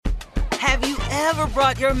Have you ever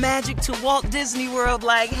brought your magic to Walt Disney World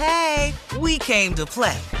like, hey, we came to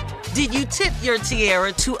play? Did you tip your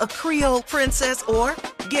tiara to a Creole princess or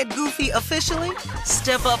get goofy officially?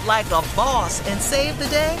 Step up like a boss and save the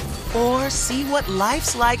day? Or see what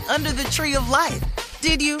life's like under the tree of life?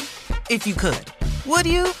 Did you? If you could. Would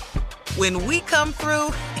you? When we come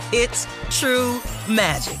through, it's true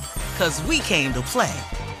magic. 'Cause we came to play.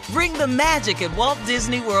 Bring the magic at Walt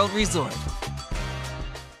Disney World Resort.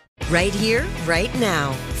 Right here, right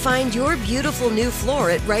now. Find your beautiful new floor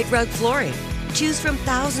at Right Rug Flooring. Choose from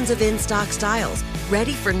thousands of in-stock styles,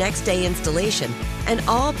 ready for next day installation, and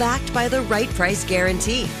all backed by the right price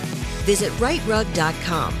guarantee. Visit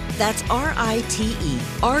rightrug.com. That's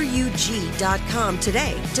RITERUG.com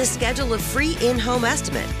today to schedule a free in-home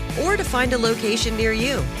estimate or to find a location near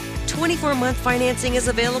you. 24-month financing is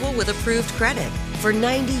available with approved credit. For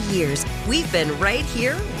 90 years, we've been right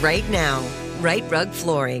here, right now. Right Rug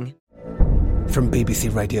Flooring. From BBC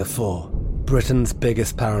Radio 4, Britain's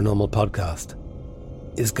biggest paranormal podcast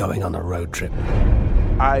is going on a road trip.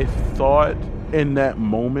 I thought in that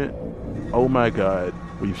moment, oh my God,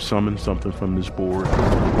 we've summoned something from this board.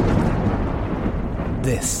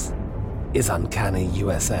 This is Uncanny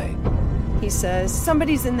USA. He says,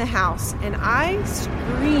 somebody's in the house, and I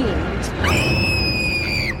screamed.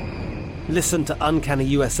 Listen to Uncanny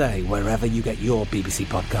USA wherever you get your BBC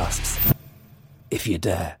podcasts, if you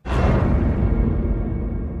dare.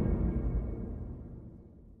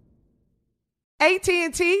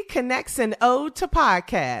 AT&T connects an ode to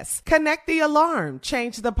podcasts. Connect the alarm.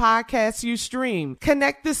 Change the podcast you stream.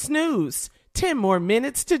 Connect the snooze. 10 more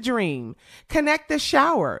minutes to dream. Connect the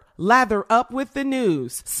shower. Lather up with the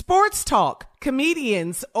news. Sports talk,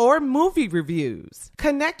 comedians, or movie reviews.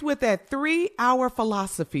 Connect with that 3-hour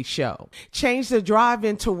philosophy show. Change the drive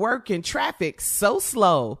into work in traffic so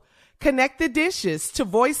slow. Connect the dishes to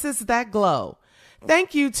voices that glow.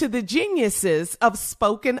 Thank you to the geniuses of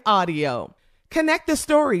spoken audio. Connect the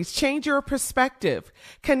stories, change your perspective.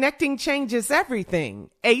 Connecting changes everything.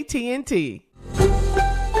 AT&T.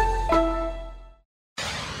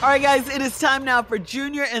 All right, guys, it is time now for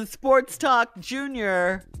Junior and Sports Talk.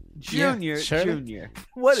 Junior.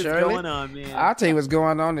 What is going on, man? I'll tell you what's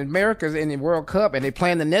going on. America's in the World Cup, and they're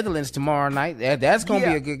playing the Netherlands tomorrow night. That's going to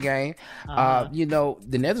be a good game. You know,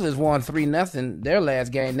 the Netherlands won 3-0 their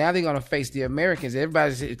last game. Now they're going to face the Americans.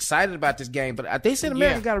 Everybody's excited about this game, but they said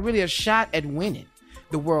America got a shot at winning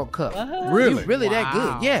the World Cup. Really that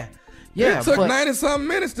good? Yeah. It took 90-something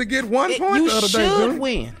minutes to get 1 point the other day. You should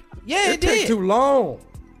win. Yeah, it did. Take too long.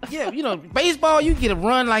 Yeah, you know, baseball, you get a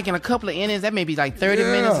run like in a couple of innings. That may be like 30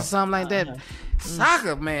 minutes or something like that.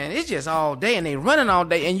 Soccer, man, it's just all day, and they running all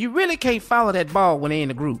day, and you really can't follow that ball when they're in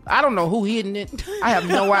the group. I don't know who hitting it. I have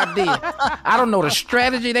no idea. I don't know the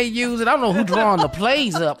strategy they use. I don't know who drawing the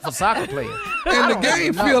plays up for soccer players. And the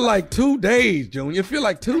game feel like 2 days, Junior. It feel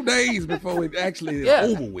like 2 days before it actually is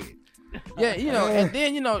over with. Yeah, you know, and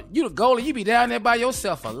then, you know, you the goalie, you be down there by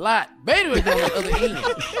yourself a lot. Bader was on the other end.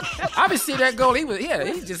 I been seeing that goalie,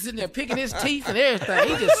 he's just sitting there picking his teeth and everything.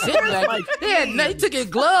 He just sitting like, he took his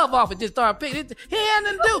glove off and just started picking. He had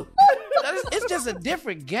nothing to do. It's just a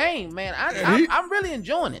different game, man. I'm really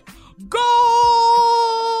enjoying it. Goal!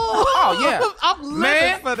 Oh, yeah. I'm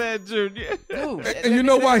living for that, Junior. Dude, and you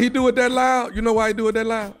know why he do it that loud?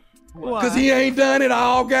 Because he ain't done it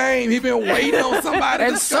all game. He been waiting on somebody.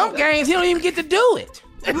 And some games he don't even get to do it.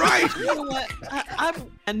 Right. You know what?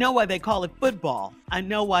 I know why they call it football. But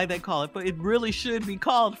it really should be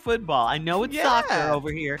called football. I know it's soccer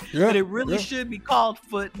over here, but it really should be called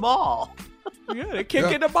football. Yeah, they're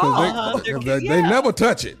kicking the ball. They never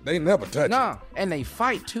touch it. No, and they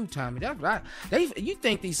fight too, Tommy. That's right. You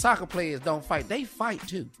think these soccer players don't fight? They fight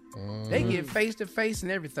too. They get face to face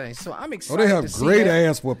and everything. So I'm excited. They have great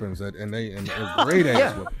ass whoopings and great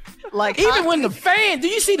ass whoopings. Like even when the fans, do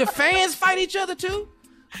you see the fans fight each other too?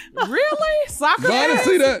 Really? Soccer fans?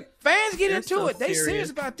 See that? Fans get into it. They serious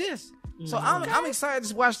about this. So I'm excited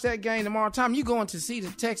to watch that game tomorrow. Tom, you going to see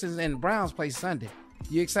the Texans and Browns play Sunday?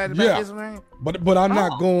 You excited about this, man? But I'm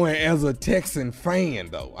not going as a Texan fan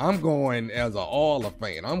though. I'm going as an Oiler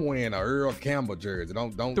fan. I'm wearing a Earl Campbell jersey.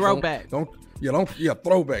 Don't throwback.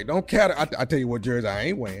 Throwback. Don't count it. I tell you what jersey I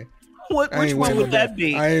ain't wearing. Which one would that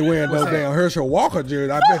be? I ain't wearing no damn Herschel Walker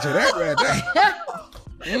jersey. I bet you that right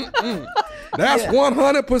there. That's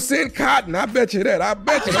 100% cotton. I bet you that. I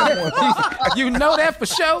bet you that one. You know that for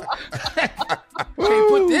sure. Can't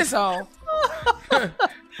put this on.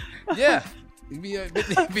 Yeah. So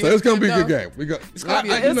it's gonna be a good game. It's gonna be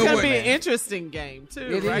an interesting game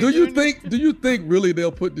too. Right? Do you think really they'll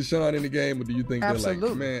put Deshaun in the game, or do you think they're like,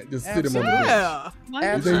 man, just sit him on the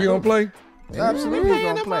bench? You think he's gonna play? Absolutely Paying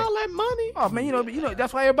gonna them play. all that money. Oh man, you know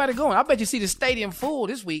that's why everybody going. I bet you see the stadium full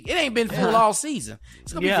this week. It ain't been full all season.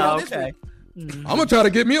 It's gonna be full this week. I'm gonna try to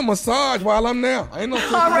get me a massage while I'm there. I ain't no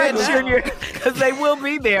all right, Junior, because they will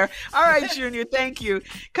be there. All right, Junior, thank you.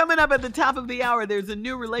 Coming up at the top of the hour, there's a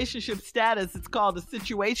new relationship status. It's called a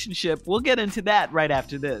situationship. We'll get into that right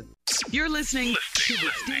after this. You're listening to the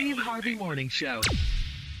Steve Harvey Morning Show.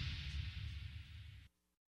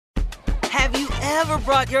 Have you ever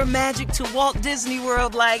brought your magic to Walt Disney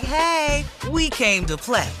World like, hey, we came to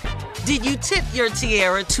play? Did you tip your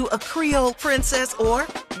tiara to a Creole princess or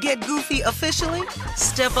get goofy officially?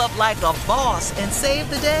 Step up like a boss and save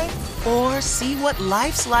the day? Or see what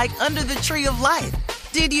life's like under the tree of life?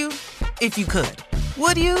 Did you? If you could.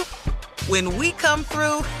 Would you? When we come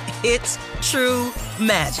through, it's true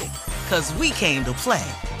magic. 'Cause we came to play.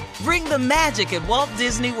 Bring the magic at Walt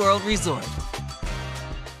Disney World Resort.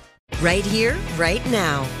 Right here, right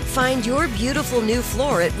now. Find your beautiful new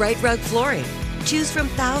floor at Right Rug Flooring. Choose from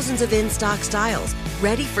thousands of in-stock styles,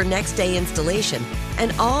 ready for next day installation,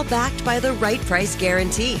 and all backed by the right price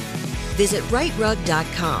guarantee. Visit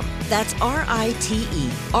rightrug.com. That's RITERUG.com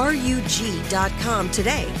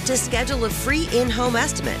today to schedule a free in-home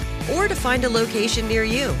estimate or to find a location near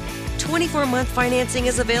you. 24-month financing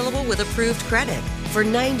is available with approved credit. For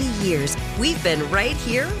 90 years, we've been right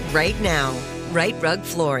here, right now. Right Rug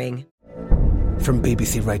Flooring. From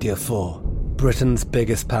BBC Radio 4, Britain's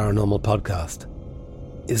biggest paranormal podcast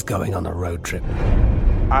is going on a road trip.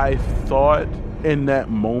 I thought in that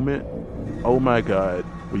moment, oh my God,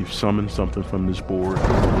 we've summoned something from this board.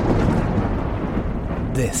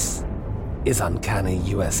 This is Uncanny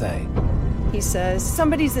USA. He says,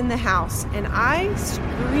 somebody's in the house, and I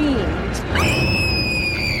screamed.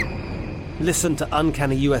 Listen to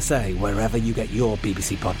Uncanny USA wherever you get your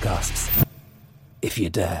BBC podcasts, if you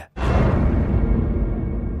dare.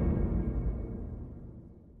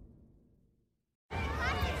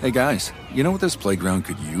 Hey guys, you know what this playground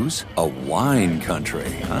could use? A wine country,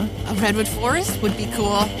 huh? A redwood forest would be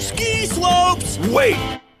cool. Ski slopes! Wait!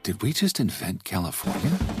 Did we just invent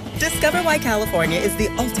California? Discover why California is the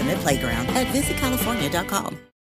ultimate playground at visitcalifornia.com.